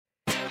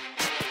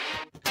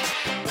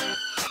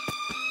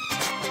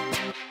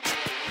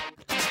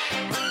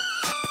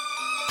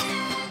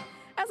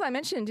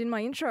mentioned in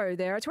my intro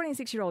there, a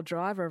 26-year-old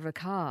driver of a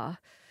car,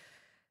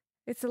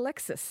 it's a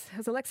Lexus. It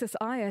was a Lexus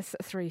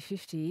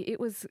IS350. It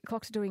was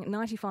clocked doing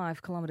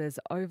 95 kilometres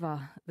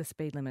over the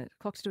speed limit,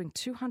 clocked doing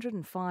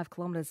 205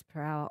 kilometres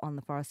per hour on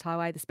the Forest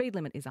Highway. The speed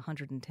limit is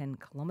 110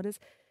 kilometres.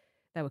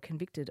 They were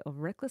convicted of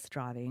reckless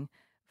driving,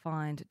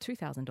 fined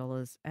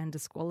 $2,000 and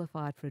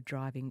disqualified for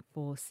driving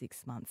for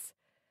 6 months.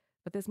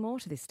 But there's more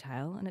to this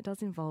tale, and it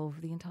does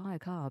involve the entire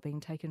car being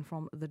taken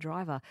from the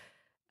driver.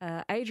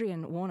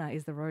 Adrian Warner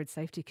is the Road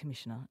Safety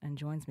Commissioner and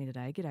joins me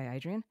today. G'day,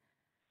 Adrian.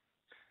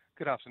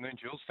 Good afternoon,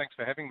 Jules. Thanks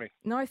for having me.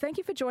 No, thank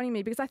you for joining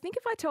me, because I think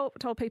if I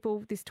told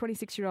people this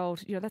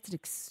 26-year-old, that's an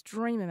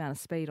extreme amount of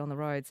speed on the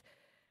roads,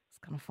 it's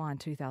going to fine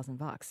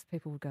 $2,000,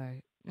 people would go,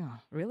 oh,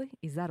 really?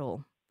 Is that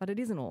all? But it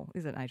isn't all,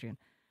 is it, Adrian?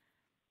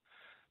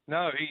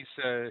 No, he's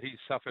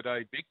suffered a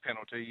big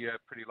penalty,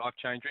 pretty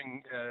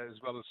life-changing, as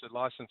well as a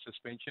licence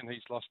suspension.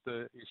 He's lost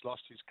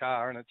his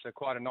car, and it's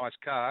quite a nice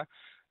car.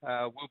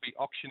 We'll be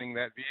auctioning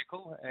that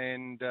vehicle,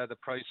 and the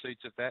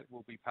proceeds of that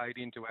will be paid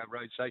into our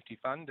road safety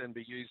fund and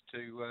be used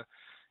to,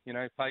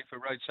 pay for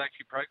road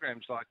safety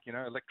programs like,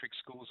 electric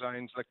school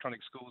zones, electronic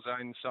school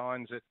zone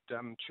signs at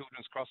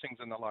children's crossings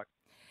and the like.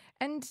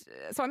 And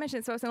so I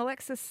mentioned, so it's an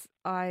Lexus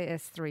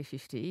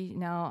IS350.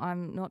 Now,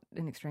 I'm not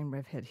an extreme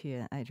rev head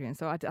here, Adrian,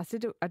 so I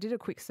did a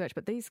quick search,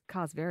 but these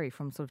cars vary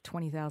from sort of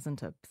 20,000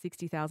 to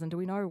 60,000. Do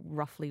we know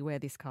roughly where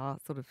this car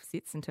sort of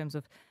sits in terms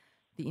of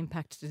the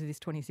impact to this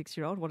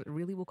 26-year-old, what it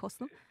really will cost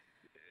them?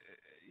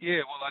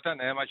 Yeah, well, I don't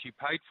know how much he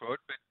paid for it,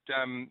 but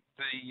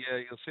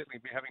he'll certainly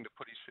be having to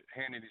put his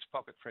hand in his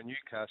pocket for a new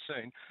car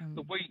soon.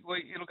 But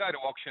it'll go to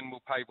auction.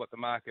 We'll pay what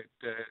the market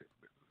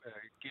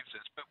gives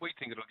us, but we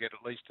think it'll get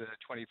at least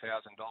 $20,000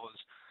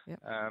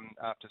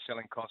 after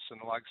selling costs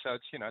and the like. So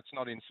it's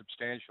not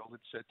insubstantial.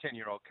 It's a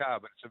 10-year-old car,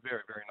 but it's a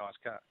very, very nice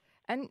car.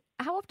 And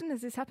how often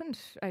has this happened,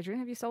 Adrian?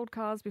 Have you sold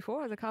cars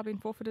before? Has a car been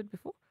forfeited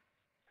before?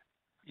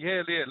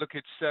 Yeah. Look,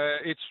 it's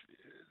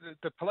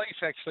the police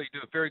actually do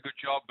a very good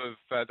job of.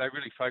 They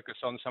really focus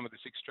on some of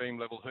this extreme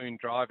level hoon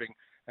driving,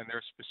 and there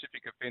are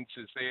specific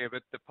offences there.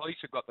 But the police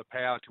have got the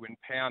power to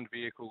impound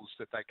vehicles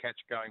that they catch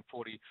going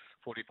 40,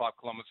 45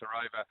 kilometres or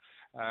over,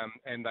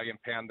 and they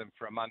impound them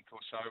for a month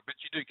or so. But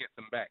you do get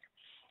them back.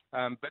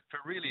 But for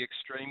really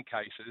extreme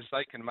cases,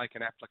 they can make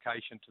an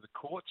application to the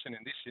courts, and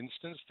in this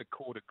instance, the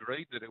court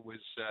agreed that it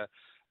was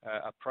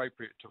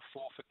appropriate to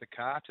forfeit the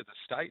car to the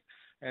state.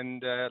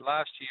 And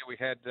last year we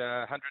had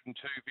 102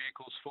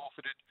 vehicles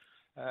forfeited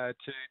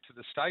to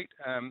the state.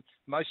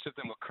 Most of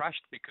them were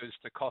crushed because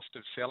the cost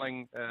of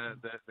selling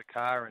the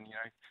car and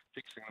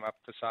fixing them up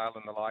for sale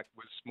and the like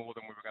was more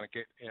than we were going to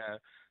get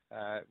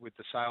with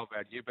the sale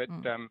value. But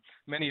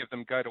many of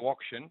them go to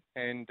auction,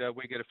 and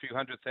we get a few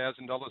 $100,000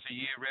 a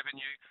year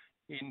revenue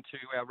into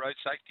our road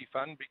safety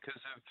fund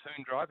because of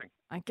hoon driving.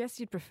 I guess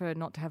you'd prefer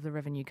not to have the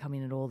revenue come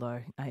in at all,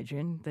 though,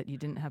 Adrian, that you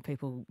didn't have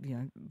people,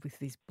 with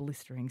these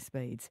blistering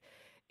speeds.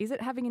 Is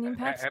it having an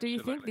impact? Absolutely. Do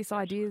you think this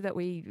idea that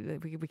we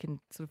can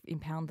sort of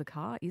impound the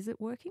car, is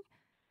it working?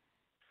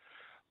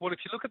 Well, if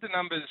you look at the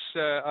numbers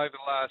over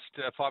the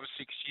last 5 or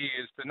 6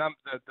 years,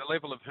 the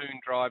level of hoon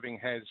driving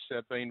has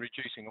been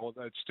reducing,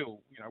 although it's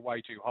still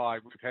way too high.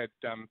 We've had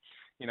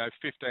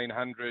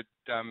 1,500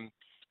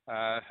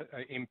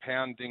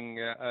 impounding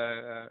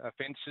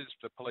offences.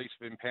 The police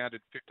have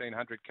impounded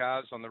 1,500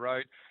 cars on the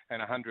road, and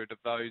 100 of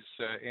those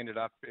ended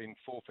up in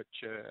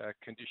forfeiture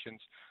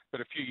conditions. But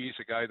a few years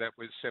ago, that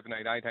was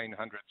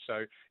 1,800.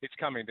 So it's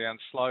coming down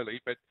slowly.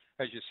 But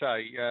as you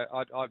say,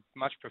 I'd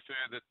much prefer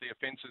that the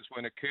offences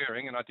weren't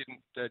occurring, and I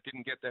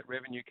didn't get that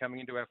revenue coming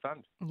into our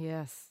fund.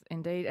 Yes,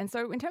 indeed. And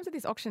so in terms of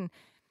this auction,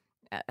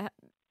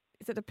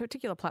 is it a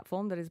particular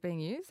platform that is being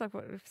used? Like,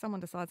 if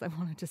someone decides they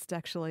want to just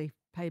actually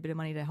pay a bit of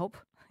money to help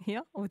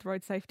here with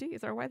road safety,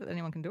 is there a way that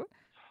anyone can do it?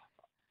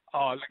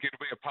 Oh, look, it'll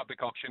be a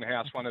public auction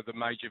house, one of the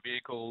major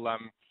vehicle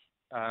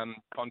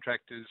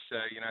contractors.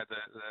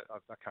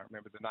 I can't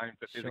remember the name,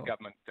 but they're the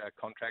government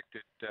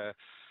contracted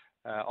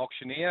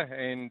auctioneer,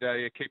 and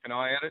keep an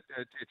eye at it.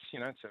 It's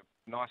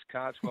a nice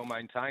car. It's well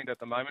maintained at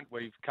the moment.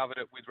 We've covered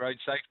it with road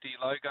safety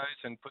logos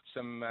and put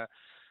some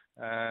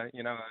a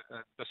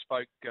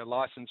bespoke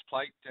license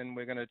plate, and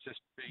we're going to just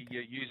be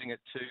using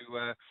it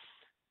to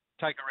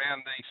take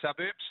around the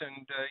suburbs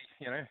and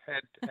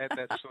add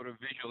that sort of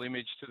visual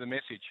image to the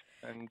message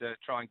and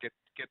try and get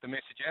the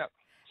message out.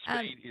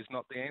 Speed is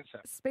not the answer.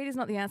 Speed is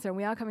not the answer, and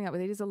we are coming up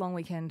with it. It is a long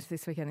weekend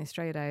this weekend, the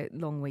Australia Day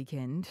long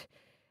weekend.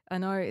 I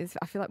know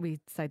I feel like we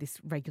say this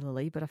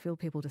regularly, but I feel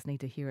people just need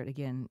to hear it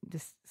again.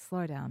 Just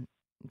slow down,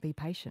 be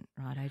patient,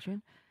 right,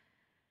 Adrian?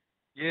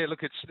 Yeah,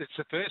 look, it's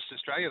the first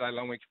Australia Day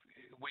long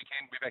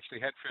weekend we've actually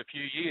had for a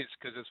few years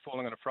because it's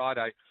falling on a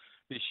Friday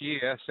this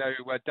year. So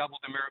double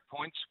demerit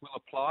points will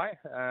apply.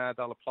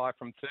 They'll apply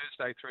from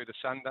Thursday through to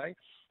Sunday.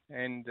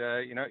 And,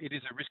 it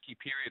is a risky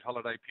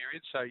holiday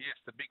period. So, yes,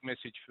 the big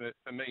message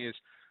for me is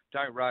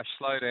don't rush,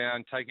 slow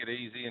down, take it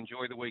easy,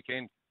 enjoy the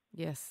weekend.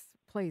 Yes,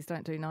 please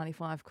don't do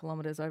 95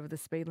 kilometres over the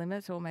speed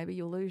limit, or maybe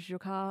you'll lose your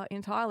car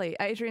entirely.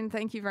 Adrian,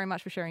 thank you very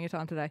much for sharing your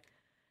time today.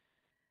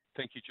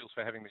 Thank you, Jules,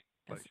 for having me.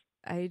 Please.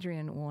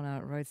 Adrian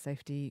Warner, Road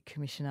Safety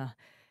Commissioner.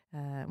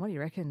 What do you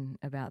reckon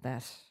about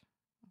that?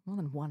 More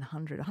than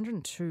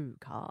 102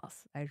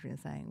 cars,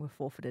 Adrian's saying, were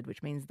forfeited,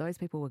 which means those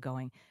people were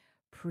going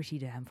pretty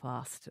damn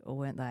fast, or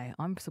weren't they?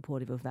 I'm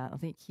supportive of that. I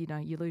think,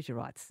 you lose your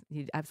rights.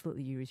 You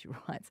absolutely use your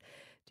rights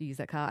to use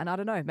that car. And I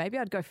don't know, maybe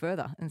I'd go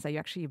further and say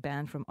you're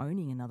banned from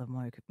owning another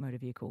motor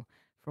vehicle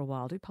for a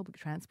while. Do public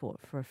transport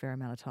for a fair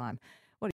amount of time.